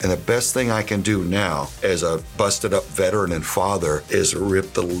And the best thing I can do now as a busted up veteran and father is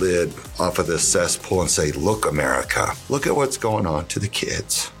rip the lid off of this cesspool and say, look, America, look at what's going on to the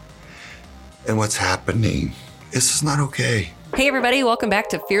kids and what's happening. This is not okay. Hey, everybody. Welcome back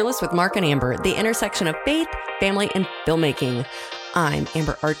to Fearless with Mark and Amber, the intersection of faith, family, and filmmaking. I'm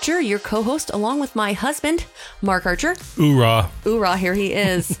Amber Archer, your co-host, along with my husband, Mark Archer. Oorah. Oorah, here he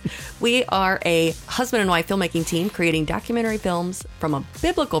is. We are a husband and wife filmmaking team creating documentary films from a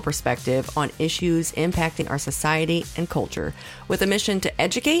biblical perspective on issues impacting our society and culture, with a mission to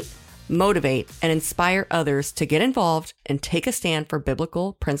educate, motivate, and inspire others to get involved and take a stand for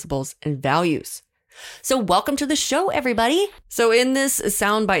biblical principles and values. So welcome to the show, everybody. So in this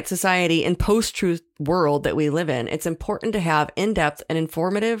soundbite society and post-truth world that we live in, it's important to have in-depth and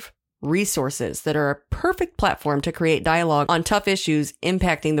informative resources that are a perfect platform to create dialogue on tough issues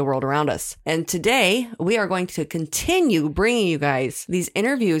impacting the world around us. And today, we are going to continue bringing you guys these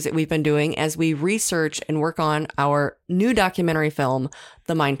interviews that we've been doing as we research and work on our new documentary film,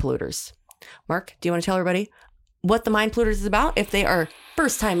 The Mind Polluters. Mark, do you want to tell everybody what The Mind Polluters is about if they are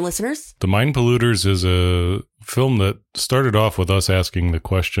first-time listeners? The Mind Polluters is a film that started off with us asking the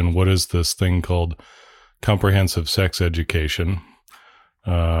question, what is this thing called comprehensive sex education?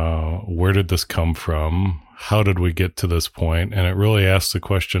 Where did this come from? How did we get to this point? And it really asks the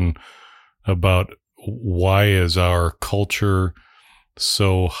question about why is our culture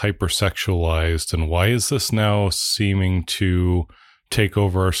so hypersexualized, and why is this now seeming to take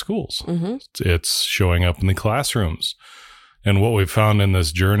over our schools? Mm-hmm. It's showing up in the classrooms. And what we've found in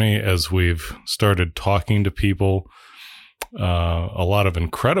this journey as we've started talking to people, a lot of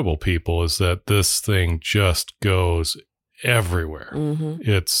incredible people, is that this thing just goes everywhere. Mm-hmm.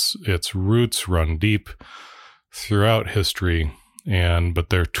 Its roots run deep throughout history, but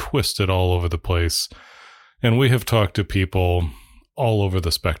they're twisted all over the place. And we have talked to people all over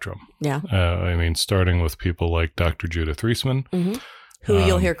the spectrum. Yeah. Starting with people like Dr. Judith Reisman, mm-hmm. Who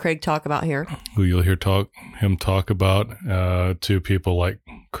you'll hear Craig talk about here. Who you'll hear him talk about, to people like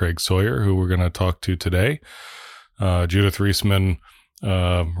Craig Sawyer, who we're going to talk to today. Judith Reisman,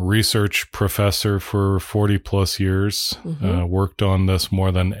 research professor for 40 plus years, mm-hmm. Worked on this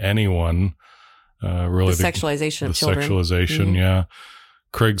more than anyone. Really, the sexualization of children. Sexualization, mm-hmm. Yeah.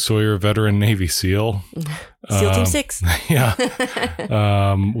 Craig Sawyer, veteran Navy SEAL. SEAL Team 6. Yeah.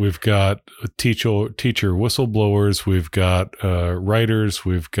 We've got teacher whistleblowers. We've got writers.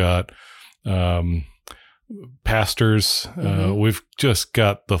 We've got pastors. Mm-hmm. We've just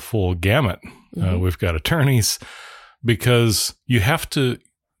got the full gamut. Mm-hmm. We've got attorneys, because you have to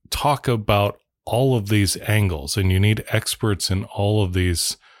talk about all of these angles, and you need experts in all of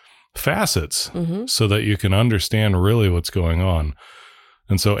these facets, mm-hmm. so that you can understand really what's going on.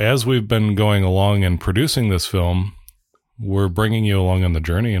 And so as we've been going along and producing this film, we're bringing you along on the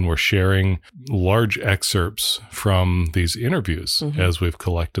journey, and we're sharing large excerpts from these interviews, mm-hmm. as we've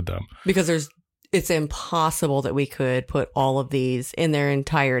collected them. Because it's impossible that we could put all of these in their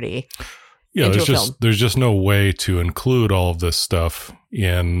entirety. Yeah, there's just no way to include all of this stuff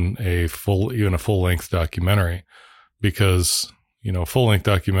in a full-length documentary, because, full-length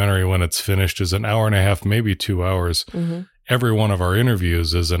documentary, when it's finished, is an hour and a half, maybe 2 hours. Mm-hmm. Every one of our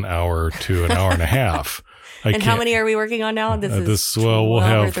interviews is an hour to an hour and a half. And how many are we working on now? We'll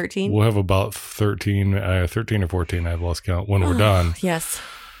have 13. We'll have about 13 or 14. I've lost count when we're done. Yes.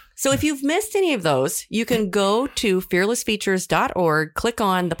 So if you've missed any of those, you can go to fearlessfeatures.org, click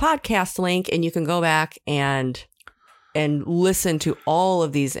on the podcast link, and you can go back and listen to all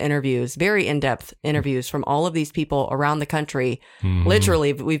of these interviews, very in-depth interviews from all of these people around the country. Mm-hmm.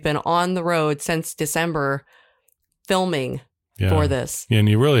 Literally, we've been on the road since December filming for this. And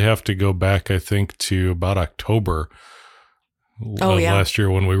you really have to go back, I think, to about October last year,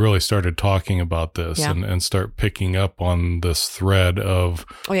 when we really started talking about this, and start picking up on this thread of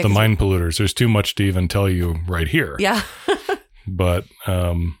the mind polluters. There's too much to even tell you right here. Yeah. But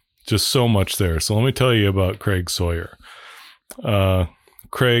just so much there. So let me tell you about Craig Sawyer.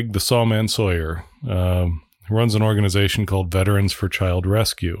 Craig, the Sawman Sawyer, runs an organization called Veterans for Child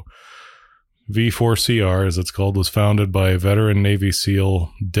Rescue. V4CR, as it's called, was founded by veteran Navy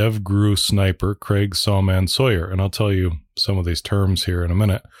SEAL DevGru sniper Craig Sawman Sawyer. And I'll tell you some of these terms here in a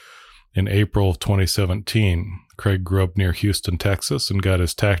minute. In April of 2017, Craig grew up near Houston, Texas, and got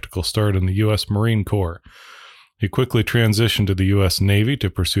his tactical start in the U.S. Marine Corps. He quickly transitioned to the U.S. Navy to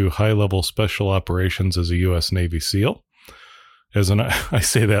pursue high-level special operations as a U.S. Navy SEAL. I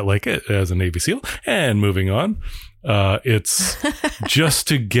say that like as a Navy SEAL. And moving on, it's just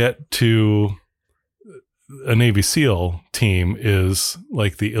to get to a Navy SEAL team is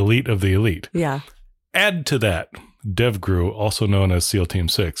like the elite of the elite. Yeah. Add to that DevGru, also known as SEAL Team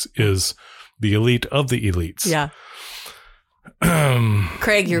 6, is the elite of the elites. Yeah.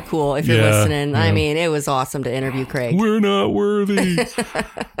 Craig, you're cool if you're listening. I mean, it was awesome to interview Craig. We're not worthy.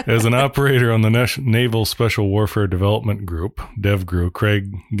 As an operator on the Naval Special Warfare Development Group, DevGru,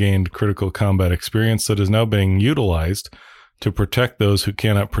 Craig gained critical combat experience that is now being utilized to protect those who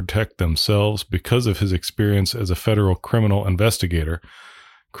cannot protect themselves. Because of his experience as a federal criminal investigator,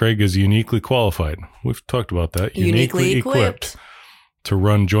 Craig is uniquely qualified. We've talked about that. Uniquely equipped to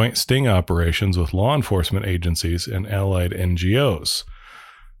run joint sting operations with law enforcement agencies and allied NGOs.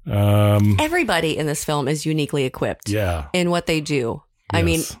 Everybody in this film is uniquely equipped in what they do. Yes. I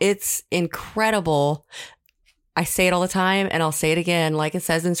mean, it's incredible. I say it all the time, and I'll say it again. Like it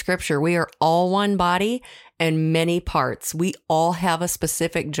says in scripture, we are all one body and many parts. We all have a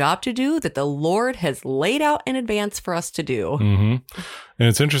specific job to do that the Lord has laid out in advance for us to do. Mm-hmm. And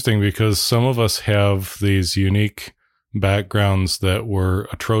it's interesting because some of us have these unique backgrounds that were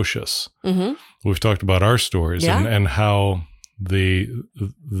atrocious. Mm-hmm. We've talked about our stories and how the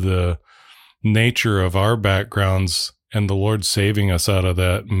nature of our backgrounds and the Lord saving us out of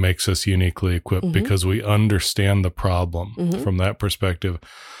that makes us uniquely equipped because we understand the problem from that perspective.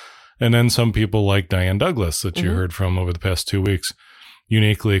 And then some people like Diane Douglas that you heard from over the past 2 weeks,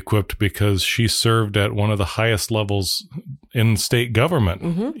 uniquely equipped because she served at one of the highest levels in state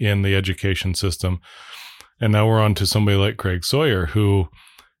government in the education system. And now we're on to somebody like Craig Sawyer, who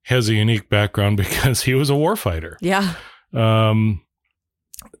has a unique background because he was a warfighter. Yeah.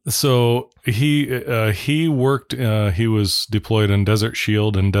 So he worked, he was deployed in Desert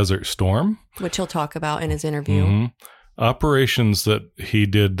Shield and Desert Storm, which he'll talk about in his interview. Mm-hmm. Operations that he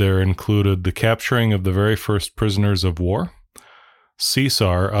did there included the capturing of the very first prisoners of war,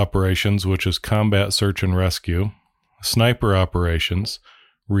 CSAR operations, which is combat search and rescue, sniper operations,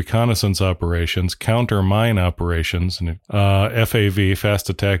 reconnaissance operations, counter mine operations, FAV, fast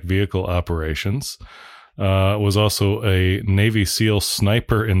attack vehicle operations. Was also a Navy SEAL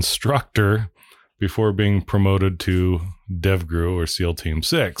sniper instructor before being promoted to DevGru or SEAL Team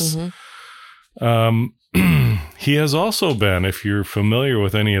 6. He has also been, if you're familiar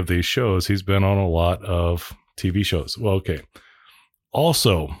with any of these shows, he's been on a lot of TV shows. Well, okay.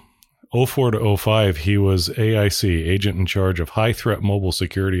 Also, 04 to 05, he was AIC, agent in charge of high threat mobile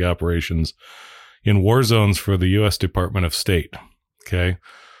security operations in war zones for the U.S. Department of State. Okay.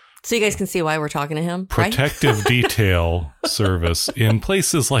 So you guys can see why we're talking to him, Protective right? Detail Service in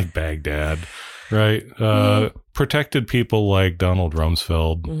places like Baghdad, right? Protected people like Donald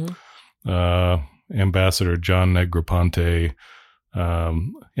Rumsfeld, Ambassador John Negroponte,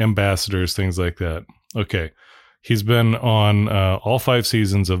 ambassadors, things like that. Okay. He's been on all 5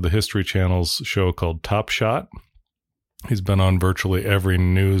 seasons of the History Channel's show called Top Shot. He's been on virtually every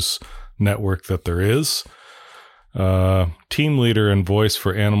news network that there is. Team leader and voice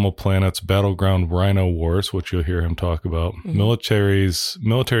for Animal Planet's Battleground Rhino Wars, which you'll hear him talk about. Military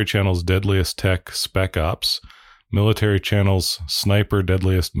Channel's Deadliest Tech Spec Ops. Military Channel's Sniper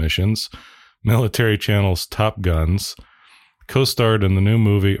Deadliest Missions. Military Channel's Top Guns. Co-starred in the new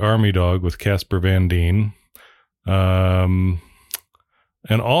movie Army Dog with Casper Van Dien. And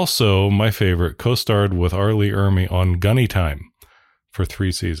also, my favorite, co-starred with R. Lee Ermey on Gunny Time for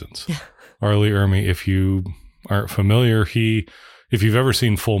 3 seasons. Yeah. R. Lee Ermey, if you aren't familiar, if you've ever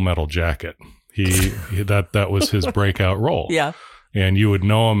seen Full Metal Jacket, that was his breakout role. Yeah. And you would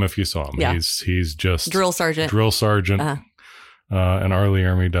know him if you saw him. Yeah. He's just Drill Sergeant. And R. Lee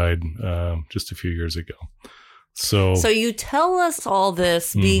Ermey died just a few years ago. So you tell us all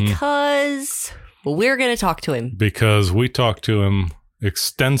this because we're going to talk to him. Because we talked to him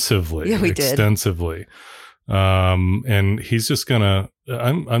extensively. Yeah, we did. Extensively. And he's just gonna.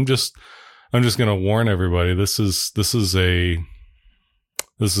 I'm just gonna warn everybody. This is a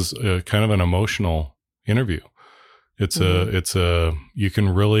kind of an emotional interview. It's you can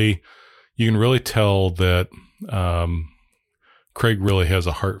really tell that Craig really has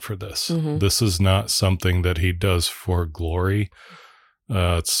a heart for this. This is not something that he does for glory.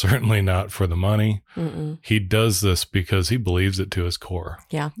 It's certainly not for the money. He does this because he believes it to his core.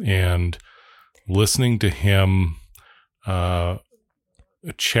 Yeah. And listening to him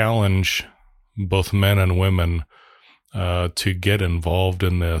challenge both men and women to get involved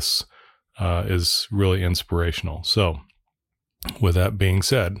in this is really inspirational. So with that being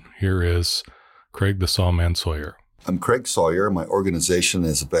said, here is Craig the Sawman Sawyer. I'm Craig Sawyer. My organization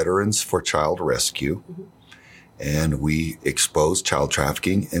is Veterans for Child Rescue. And we expose child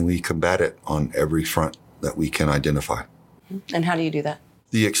trafficking and we combat it on every front that we can identify. And how do you do that?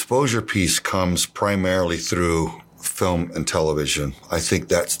 The exposure piece comes primarily through film and television. I think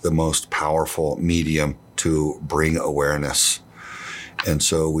that's the most powerful medium to bring awareness. And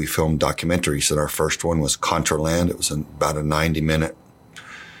so we filmed documentaries, and our first one was Contraland. It was about a 90-minute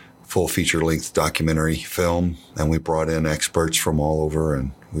full feature-length documentary film, and we brought in experts from all over,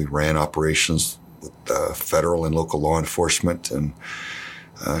 and we ran operations with federal and local law enforcement and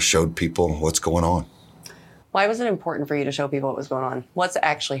showed people what's going on. Why was it important for you to show people what was going on? What's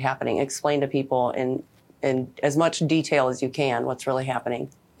actually happening? Explain to people in as much detail as you can what's really happening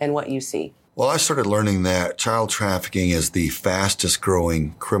and what you see. Well, I started learning that child trafficking is the fastest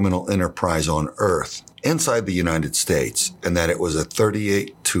growing criminal enterprise on earth inside the United States, and that it was a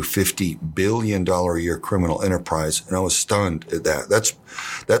 $38 to $50 billion a year criminal enterprise. And I was stunned at that.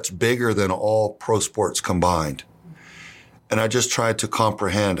 That's bigger than all pro sports combined. And I just tried to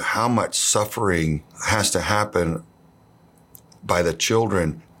comprehend how much suffering has to happen by the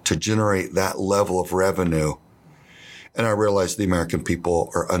children to generate that level of revenue. And I realized the American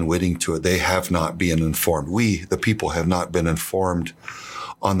people are unwitting to it. They have not been informed. We, the people, have not been informed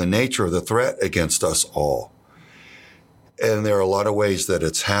on the nature of the threat against us all. And there are a lot of ways that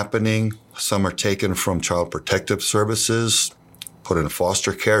it's happening. Some are taken from Child Protective Services, put in a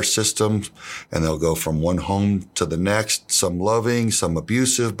foster care system, and they'll go from one home to the next, some loving, some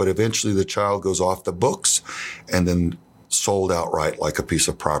abusive, but eventually the child goes off the books and then sold outright like a piece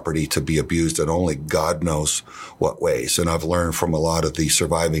of property to be abused in only God knows what ways. And I've learned from a lot of the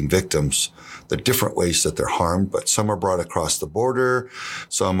surviving victims the different ways that they're harmed, but some are brought across the border.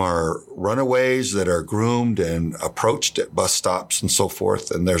 Some are runaways that are groomed and approached at bus stops and so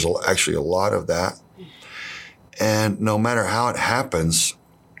forth. And there's actually a lot of that. And no matter how it happens,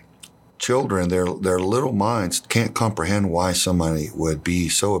 children, their little minds can't comprehend why somebody would be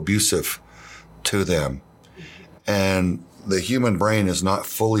so abusive to them. And the human brain is not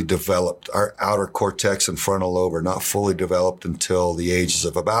fully developed. Our outer cortex and frontal lobe are not fully developed until the ages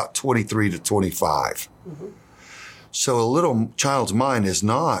of about 23 to 25. Mm-hmm. So a little child's mind is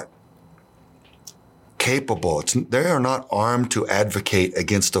not capable. They are not armed to advocate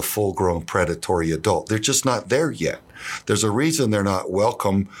against a full-grown predatory adult. They're just not there yet. There's a reason they're not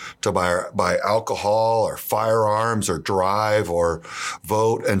welcome to buy alcohol or firearms or drive or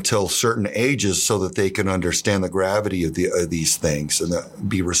vote until certain ages so that they can understand the gravity of these things and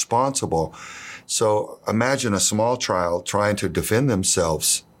be responsible. So imagine a small child trying to defend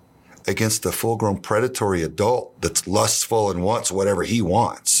themselves against a full-grown predatory adult that's lustful and wants whatever he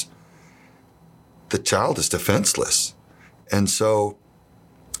wants. The child is defenseless. And so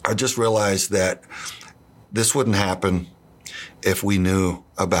I just realized that this wouldn't happen if we knew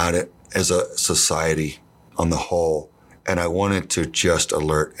about it as a society on the whole. And I wanted to just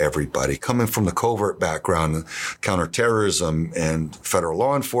alert everybody. Coming from the covert background, counterterrorism and federal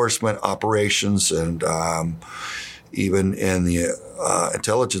law enforcement operations, and even in the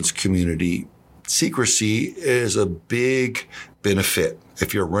intelligence community, secrecy is a big benefit.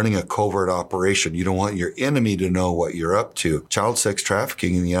 If you're running a covert operation, you don't want your enemy to know what you're up to. Child sex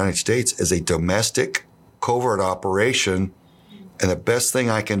trafficking in the United States is a domestic covert operation. And the best thing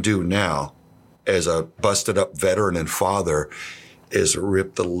I can do now as a busted up veteran and father is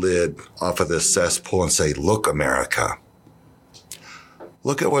rip the lid off of this cesspool and say, look, America,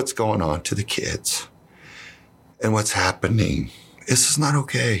 look at what's going on to the kids and what's happening. This is not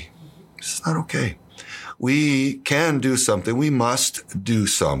okay. This is not okay. We can do something. We must do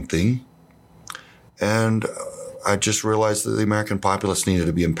something. And I just realized that the American populace needed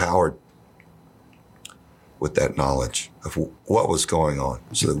to be empowered with that knowledge of what was going on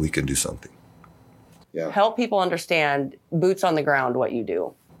so that we can do something. Yeah. Help people understand, boots on the ground, what you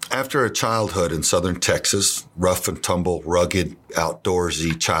do. After a childhood in southern Texas, rough and tumble, rugged,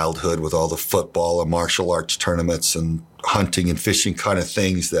 outdoorsy childhood with all the football and martial arts tournaments and hunting and fishing kind of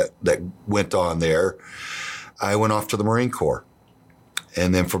things that went on there, I went off to the Marine Corps.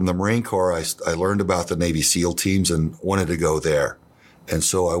 And then from the Marine Corps, I learned about the Navy SEAL teams and wanted to go there. And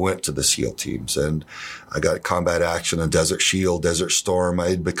so I went to the SEAL teams and I got combat action in Desert Shield, Desert Storm. I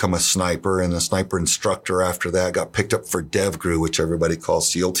had become a sniper and a sniper instructor after that. Got picked up for DevGru, which everybody calls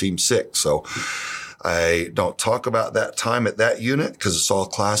SEAL Team 6. So I don't talk about that time at that unit because it's all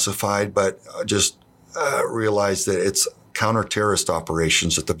classified, but I just realized that it's counter-terrorist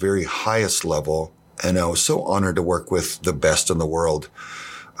operations at the very highest level. And I was so honored to work with the best in the world.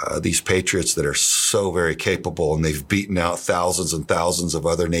 These patriots that are so very capable, and they've beaten out thousands and thousands of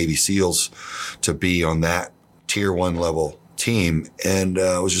other Navy SEALs to be on that tier 1 level team. And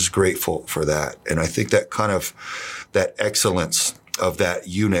I was just grateful for that. And I think that kind of that excellence of that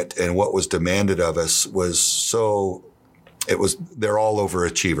unit and what was demanded of us was so, they're all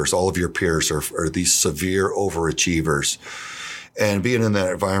overachievers. All of your peers are these severe overachievers. And being in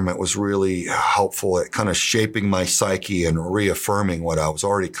that environment was really helpful at kind of shaping my psyche and reaffirming what I was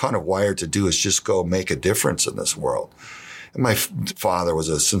already kind of wired to do, is just go make a difference in this world. And my father was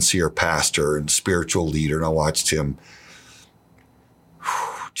a sincere pastor and spiritual leader, and I watched him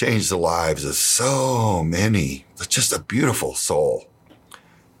change the lives of so many. Just a beautiful soul.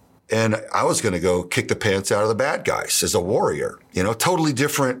 And I was going to go kick the pants out of the bad guys as a warrior, totally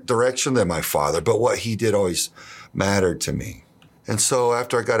different direction than my father. But what he did always mattered to me. And so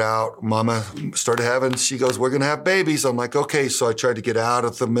after I got out, Mama started she goes, we're going to have babies. I'm like, okay. So I tried to get out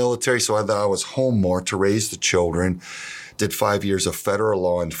of the military. So I thought I was home more to raise the children. Did 5 years of federal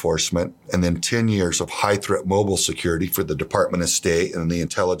law enforcement and then 10 years of high threat mobile security for the Department of State and the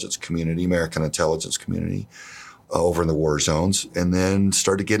intelligence community, American intelligence community, over in the war zones. And then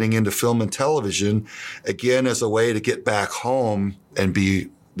started getting into film and television again as a way to get back home and be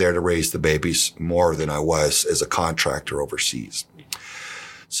there to raise the babies more than I was as a contractor overseas.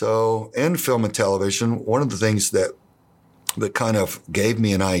 So in film and television, one of the things that kind of gave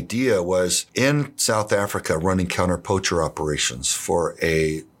me an idea was in South Africa running counter-poacher operations for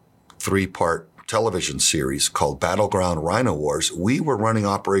a 3-part television series called Battleground Rhino Wars. We were running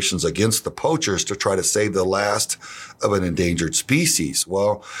operations against the poachers to try to save the last of an endangered species.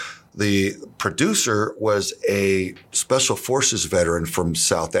 Well, the producer was a special forces veteran from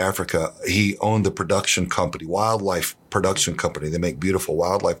South Africa. He owned the production company, wildlife production company. They make beautiful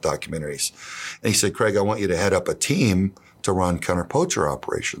wildlife documentaries. And he said, Craig, I want you to head up a team to run counter-poacher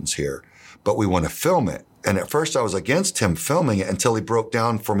operations here, but we want to film it. And at first I was against him filming it until he broke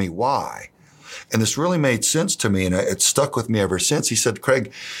down for me why. And this really made sense to me, and it stuck with me ever since. He said,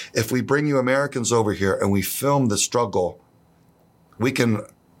 Craig, if we bring you Americans over here and we film the struggle, we can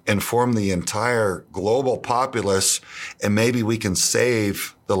inform the entire global populace, and maybe we can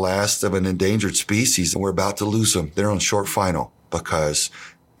save the last of an endangered species. And we're about to lose them. They're on short final because,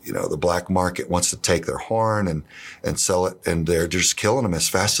 the black market wants to take their horn and sell it, and they're just killing them as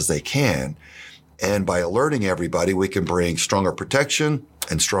fast as they can. And by alerting everybody, we can bring stronger protection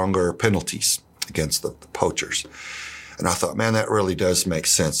and stronger penalties against the poachers. And I thought, man, that really does make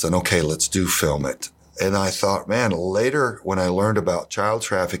sense. And okay, let's film it. And I thought, man, later when I learned about child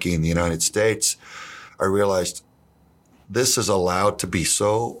trafficking in the United States, I realized this is allowed to be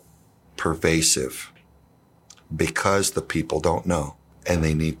so pervasive because the people don't know. And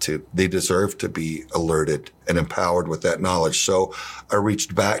they deserve to be alerted and empowered with that knowledge. So I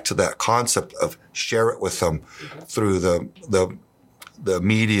reached back to that concept of share it with them through the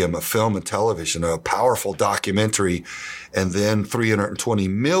medium of film and television, a powerful documentary. And then 320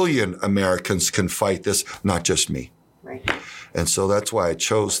 million Americans can fight this, not just me. Right. And so that's why I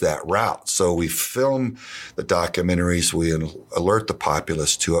chose that route. So we film the documentaries, we alert the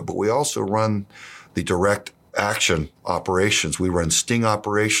populace to it, but we also run the direct action operations. We run sting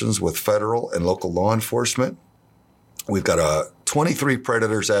operations with federal and local law enforcement. We've got 23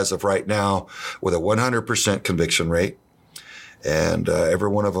 predators as of right now with a 100% conviction rate. And every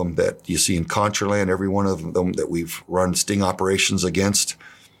one of them that you see in Contraland, every one of them that we've run sting operations against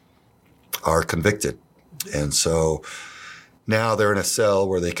are convicted. And so now they're in a cell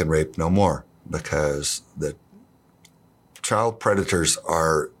where they can rape no more because the child predators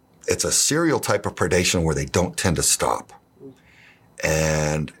it's a serial type of predation where they don't tend to stop.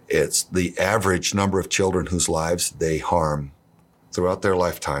 And it's the average number of children whose lives they harm throughout their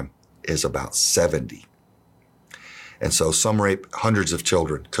lifetime is about 70. And so some rape hundreds of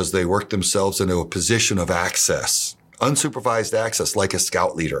children because they work themselves into a position of access, unsupervised access, like a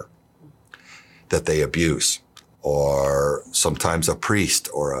scout leader that they abuse, or sometimes a priest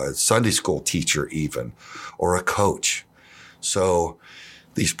or a Sunday school teacher even, or a coach. So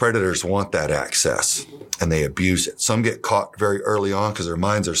these predators want that access and they abuse it. Some get caught very early on because their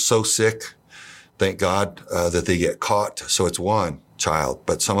minds are so sick, thank God, that they get caught. So it's one child,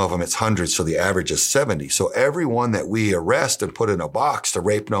 but some of them it's hundreds. So the average is 70. So every one that we arrest and put in a box to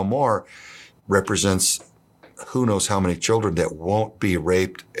rape no more represents who knows how many children that won't be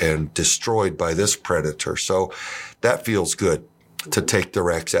raped and destroyed by this predator. So that feels good to take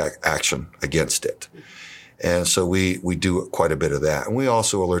direct action against it. And so we do quite a bit of that. And we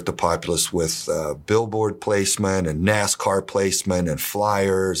also alert the populace with billboard placement and NASCAR placement and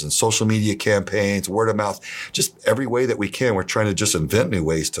flyers and social media campaigns, word of mouth, just every way that we can. We're trying to just invent new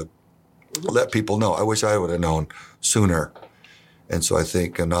ways to let people know. I wish I would have known sooner. And so I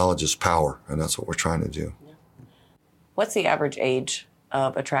think knowledge is power, and that's what we're trying to do. What's the average age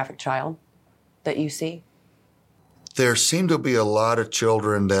of a trafficked child that you see? There seem to be a lot of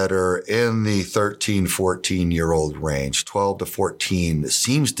children that are in the 13, 14-year-old range. 12 to 14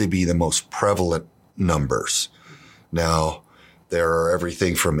 seems to be the most prevalent numbers. Now, There are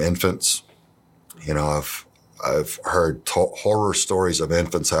everything from infants. You know, I've heard horror stories of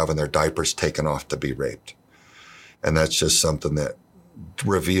infants having their diapers taken off to be raped. And that's just something that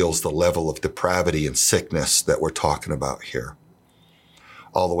reveals the level of depravity and sickness that we're talking about here.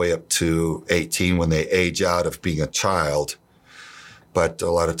 All the way up to 18 when they age out of being a child. But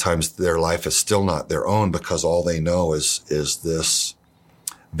a lot of times their life is still not their own because all they know is this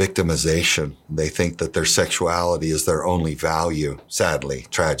victimization. They think that their sexuality is their only value, sadly,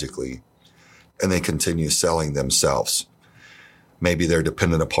 tragically. And they continue selling themselves. Maybe they're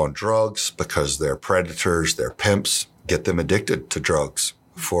dependent upon drugs because their predators, their pimps, get them addicted to drugs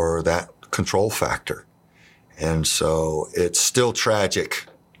for that control factor. And so it's still tragic,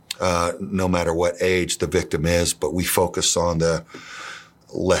 no matter what age the victim is, but we focus on the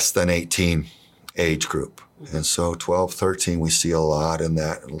less than 18 age group. And so 12, 13, we see a lot in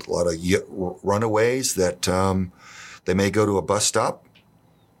that, a lot of runaways that they may go to a bus stop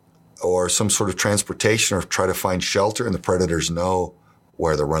or some sort of transportation or try to find shelter, and the predators know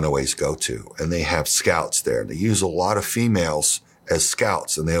where the runaways go to. And they have scouts there. They use a lot of females as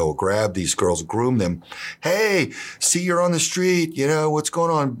scouts, and they'll grab these girls, groom them. Hey, see, you're on the street. You know, what's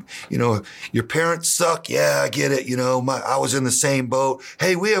going on? You know, your parents suck. Yeah, I get it. You know, I was in the same boat.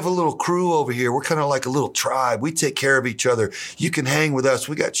 Hey, we have a little crew over here. We're kind of like a little tribe. We take care of each other. You can hang with us.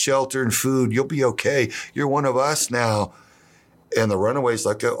 We got shelter and food. You'll be okay. You're one of us now. And the runaway's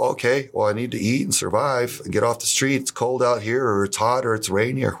like, okay, well, I need to eat and survive and get off the street. It's cold out here, or it's hot, or it's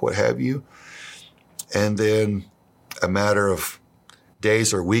rainy, or what have you. And then a matter of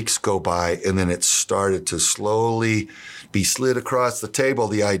days or weeks go by, and then it started to slowly be slid across the table,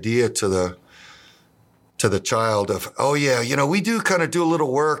 the idea to the child of, oh yeah, you know, we do kind of do a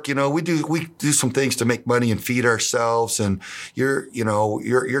little work, you know, we do some things to make money and feed ourselves, and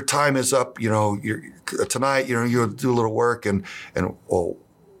your time is up, you know, tonight, you know, you'll do a little work, and well,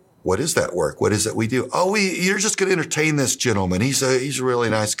 what is that work? What is it we do? Oh, you're just going to entertain this gentleman. He's a really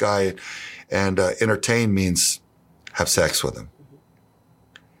nice guy, and entertain means have sex with him.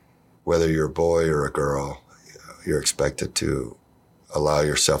 Whether you're a boy or a girl, you're expected to allow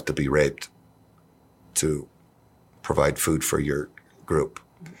yourself to be raped to provide food for your group.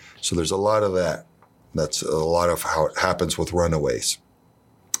 So there's a lot of that. That's a lot of how it happens with runaways.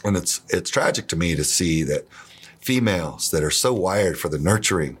 And it's tragic to me to see that females that are so wired for the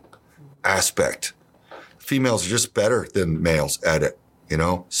nurturing aspect, females are just better than males at it. You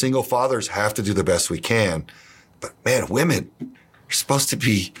know, single fathers have to do the best we can. But man, women are supposed to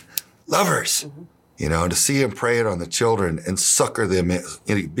be lovers. Mm-hmm. You know, to see him preying on the children and succor them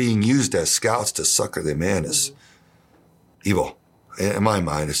in, being used as scouts to succor them in is evil. In my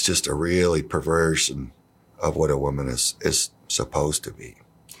mind, it's just a really perversion of what a woman is supposed to be.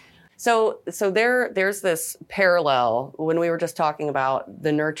 So there's this parallel when we were just talking about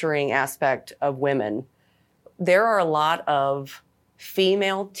the nurturing aspect of women. There are a lot of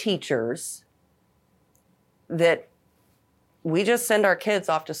female teachers that we just send our kids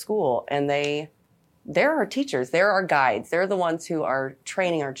off to school, and they're our teachers, they're our guides, they're the ones who are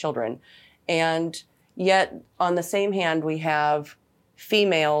training our children. And yet, on the same hand, we have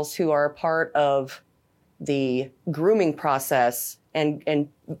females who are a part of the grooming process and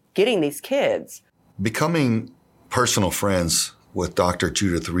getting these kids. Becoming personal friends with Dr.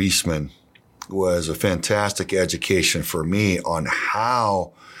 Judith Reisman was a fantastic education for me on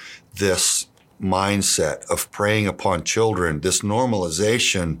how this mindset of preying upon children, this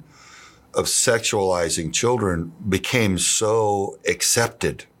normalization of sexualizing children became so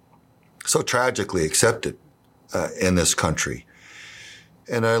accepted, so tragically accepted in this country.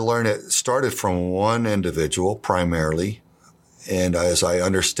 And I learned it started from one individual primarily. And as I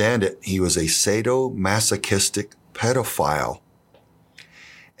understand it, he was a sadomasochistic pedophile.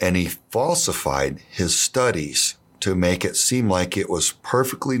 And he falsified his studies to make it seem like it was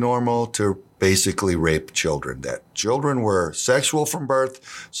perfectly normal to basically rape children, that children were sexual from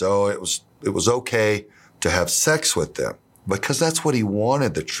birth, so it was okay to have sex with them, because that's what he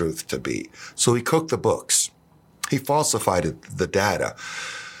wanted the truth to be. So he cooked the books. He falsified the data.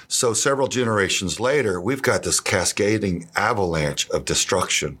 So several generations later, we've got this cascading avalanche of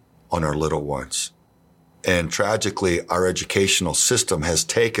destruction on our little ones. And tragically, our educational system has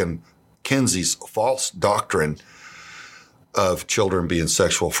taken Kinsey's false doctrine of children being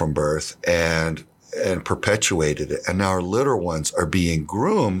sexual from birth and perpetuated it. And now our little ones are being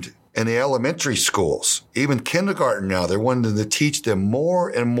groomed in the elementary schools, even kindergarten now. They're wanting to teach them more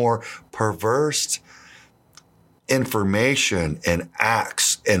and more perverse information and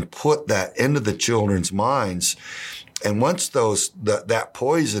acts and put that into the children's minds. And once that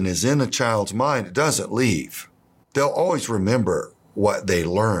poison is in a child's mind, it doesn't leave. They'll always remember what they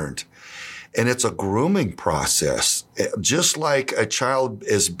learned. And it's a grooming process. Just like a child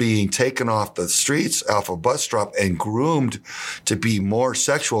is being taken off the streets, off a bus stop, and groomed to be more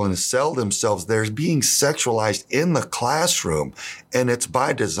sexual and sell themselves, they're being sexualized in the classroom. And it's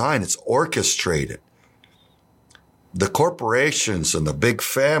by design. It's orchestrated. The corporations and the big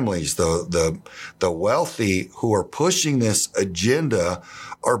families, the wealthy who are pushing this agenda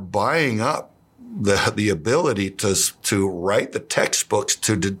are buying up the ability to write the textbooks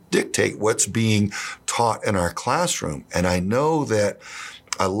to dictate what's being taught in our classroom. And I know that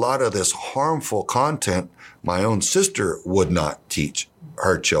a lot of this harmful content, my own sister would not teach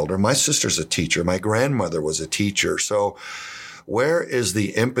her children. My sister's a teacher. My grandmother was a teacher. So where is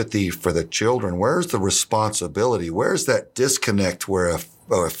the empathy for the children? Where's the responsibility? Where's that disconnect where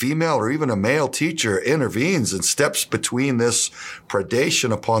a female or even a male teacher intervenes and steps between this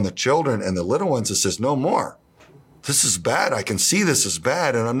predation upon the children and the little ones and says, no more. This is bad. I can see this is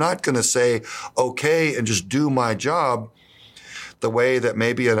bad. And I'm not going to say, okay, and just do my job the way that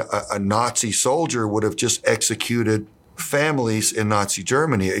maybe a Nazi soldier would have just executed families in Nazi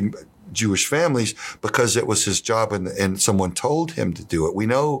Germany, Jewish families, because it was his job and someone told him to do it. We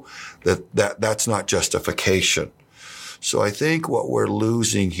know that's not justification. So I think what we're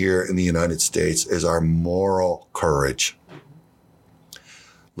losing here in the United States is our moral courage.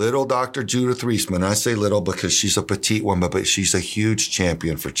 Little Dr. Judith Reisman, I say little because she's a petite woman, but she's a huge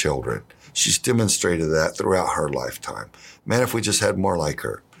champion for children. She's demonstrated that throughout her lifetime. Man, if we just had more like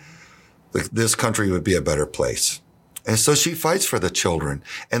her, this country would be a better place. And so she fights for the children,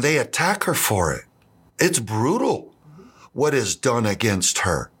 and they attack her for it. It's brutal what is done against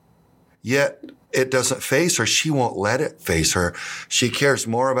her. Yet it doesn't faze her. She won't let it faze her. She cares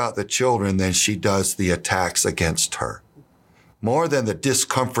more about the children than she does the attacks against her. More than the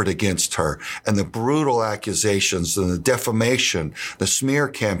discomfort against her and the brutal accusations and the defamation, the smear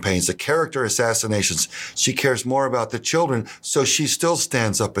campaigns, the character assassinations. She cares more about the children. So she still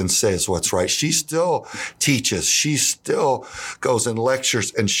stands up and says what's right. She still teaches. She still goes and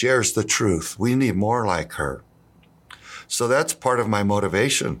lectures and shares the truth. We need more like her. So that's part of my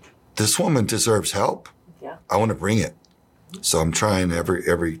motivation. This woman deserves help. Yeah. I want to bring it. So I'm trying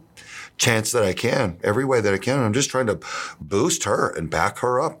every chance that I can, every way that I can. I'm just trying to boost her and back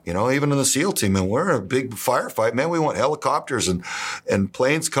her up. You know, even in the SEAL team, and we're in a big firefight, man, we want helicopters and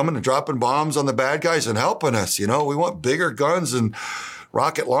planes coming and dropping bombs on the bad guys and helping us. You know, we want bigger guns and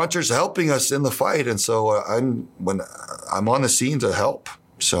rocket launchers helping us in the fight. And so I'm on the scene to help.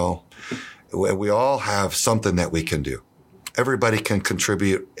 So we all have something that we can do. Everybody can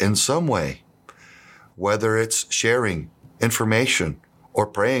contribute in some way, whether it's sharing information or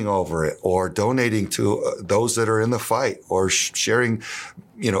praying over it or donating to those that are in the fight or sharing,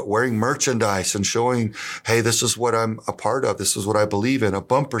 wearing merchandise and showing, hey, this is what I'm a part of. This is what I believe in, a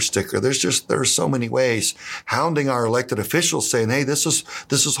bumper sticker. There are so many ways. Hounding our elected officials saying, hey, this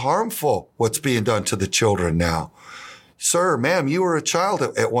is harmful. What's being done to the children now. Sir, ma'am, you were a child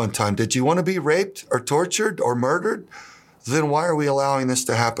at one time. Did you want to be raped or tortured or murdered? Then why are we allowing this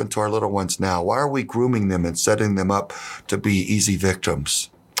to happen to our little ones now? Why are we grooming them and setting them up to be easy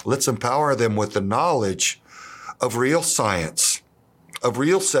victims? Let's empower them with the knowledge of real science, of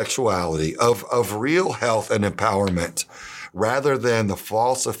real sexuality, of real health and empowerment, rather than the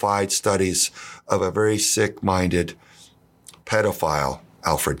falsified studies of a very sick-minded pedophile,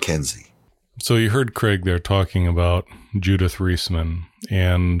 Alfred Kinsey. So you heard Craig there talking about Judith Reisman,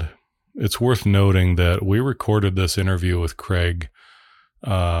 and it's worth noting that we recorded this interview with Craig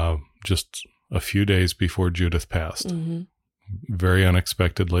just a few days before Judith passed, very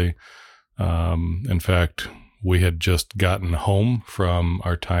unexpectedly. In fact, we had just gotten home from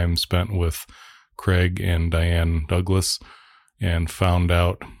our time spent with Craig and Diane Douglas and found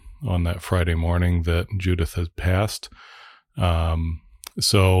out on that Friday morning that Judith had passed.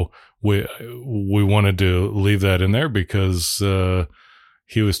 So we wanted to leave that in there because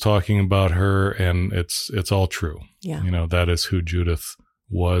he was talking about her, and it's all true. Yeah. That is who Judith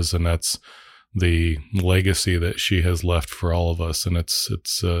was, and that's the legacy that she has left for all of us. And it's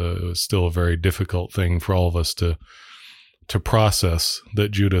still a very difficult thing for all of us to process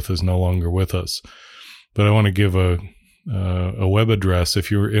that Judith is no longer with us. But I want to give a web address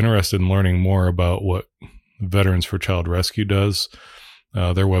if you're interested in learning more about what Veterans for Child Rescue does.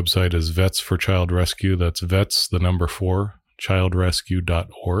 Their website is Vets for Child Rescue. That's vets, the number 4,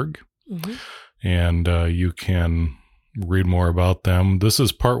 childrescue.org. And you can read more about them. This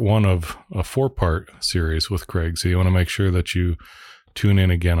is part 1 of a 4-part series with Craig, so you want to make sure that you tune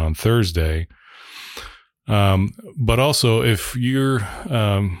in again on Thursday. But also, if you're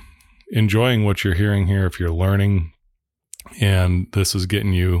enjoying what you're hearing here, if you're learning and this is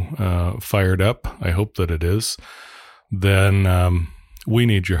getting you fired up, I hope that it is, then we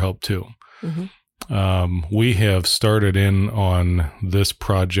need your help too. We have started in on this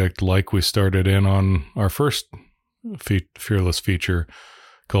project like we started in on our first Fearless feature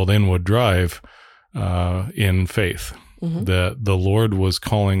called Inwood Drive, in faith, that the Lord was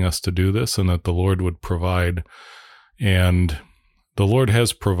calling us to do this and that the Lord would provide. And the Lord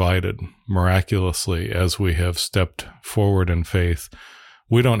has provided miraculously as we have stepped forward in faith.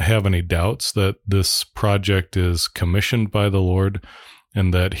 We don't have any doubts that this project is commissioned by the Lord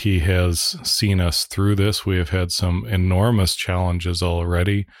and that He has seen us through this. We have had some enormous challenges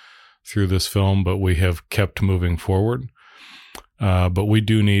already through this film, but we have kept moving forward. But we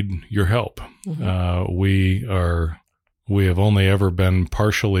do need your help. We have only ever been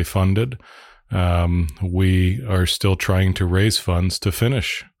partially funded. We are still trying to raise funds to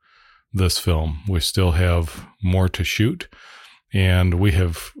finish this film. We still have more to shoot, and we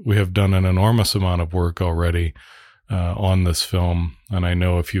have done an enormous amount of work already on this film. And I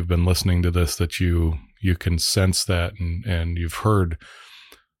know if you've been listening to this that you can sense that, and you've heard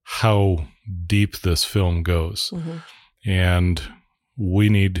how deep this film goes. And we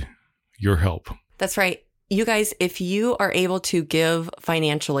need your help. That's right. You guys, if you are able to give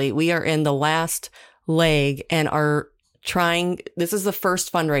financially, we are in the last leg and are trying. This is the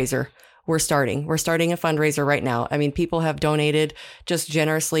first fundraiser we're starting. We're starting a fundraiser right now. I mean, people have donated just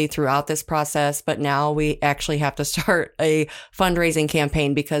generously throughout this process, but now we actually have to start a fundraising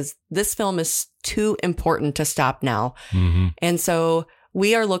campaign because this film is too important to stop now. And so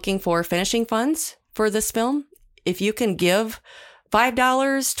we are looking for finishing funds for this film. If you can give $5,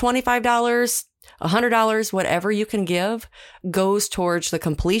 $25, $100, whatever you can give goes towards the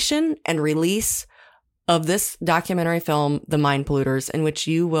completion and release of this documentary film, The Mind Polluters, in which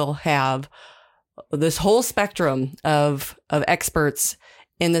you will have this whole spectrum of experts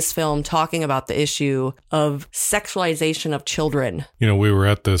in this film talking about the issue of sexualization of children. You know, we were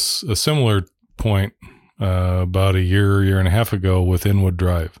at a similar point about a year and a half ago with Inwood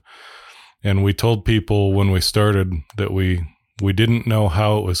Drive. And we told people when we started that we didn't know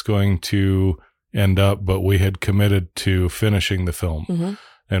how it was going to end up, but we had committed to finishing the film.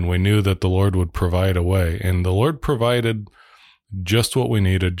 And we knew that the Lord would provide a way. And the Lord provided just what we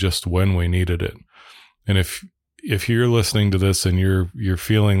needed, just when we needed it. And if you're listening to this and you're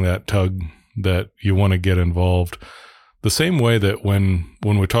feeling that tug that you want to get involved, the same way that when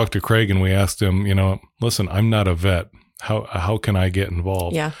we talked to Craig and we asked him, listen, I'm not a vet. How can I get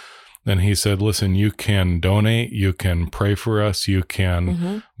involved? Yeah. And he said, listen, you can donate, you can pray for us, you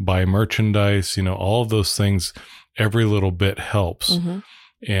can buy merchandise, all of those things. Every little bit helps.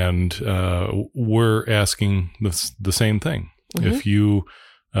 And we're asking the same thing. If you...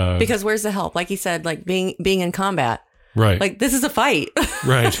 because where's the help? Like he said, like being in combat. Right. Like this is a fight.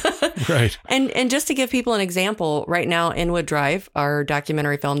 Right. And just to give people an example, right now, Inwood Drive, our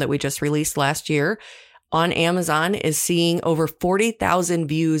documentary film that we just released last year, on Amazon is seeing over 40,000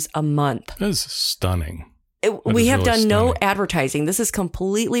 views a month. That is stunning. We have done no advertising. This is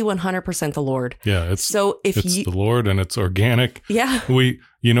completely 100% the Lord. Yeah. It's the Lord and it's organic. Yeah.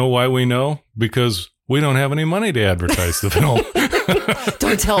 You know why we know? Because we don't have any money to advertise the film.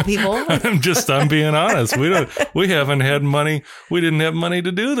 Don't tell people. I'm being honest. We haven't had money. We didn't have money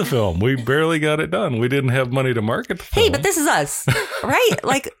to do the film. We barely got it done. We didn't have money to market the film. Hey, but this is us, right?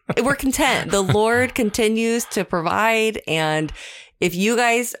 Like we're content. The Lord continues to provide. And if you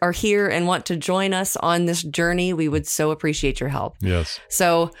guys are here and want to join us on this journey, we would so appreciate your help. Yes.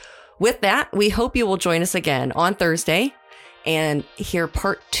 So with that, we hope you will join us again on Thursday and hear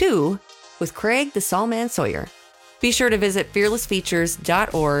part 2 with Craig the Sawman Sawyer. Be sure to visit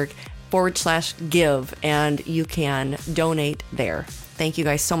fearlessfeatures.org/give and you can donate there. Thank you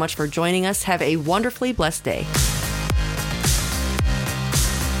guys so much for joining us. Have a wonderfully blessed day.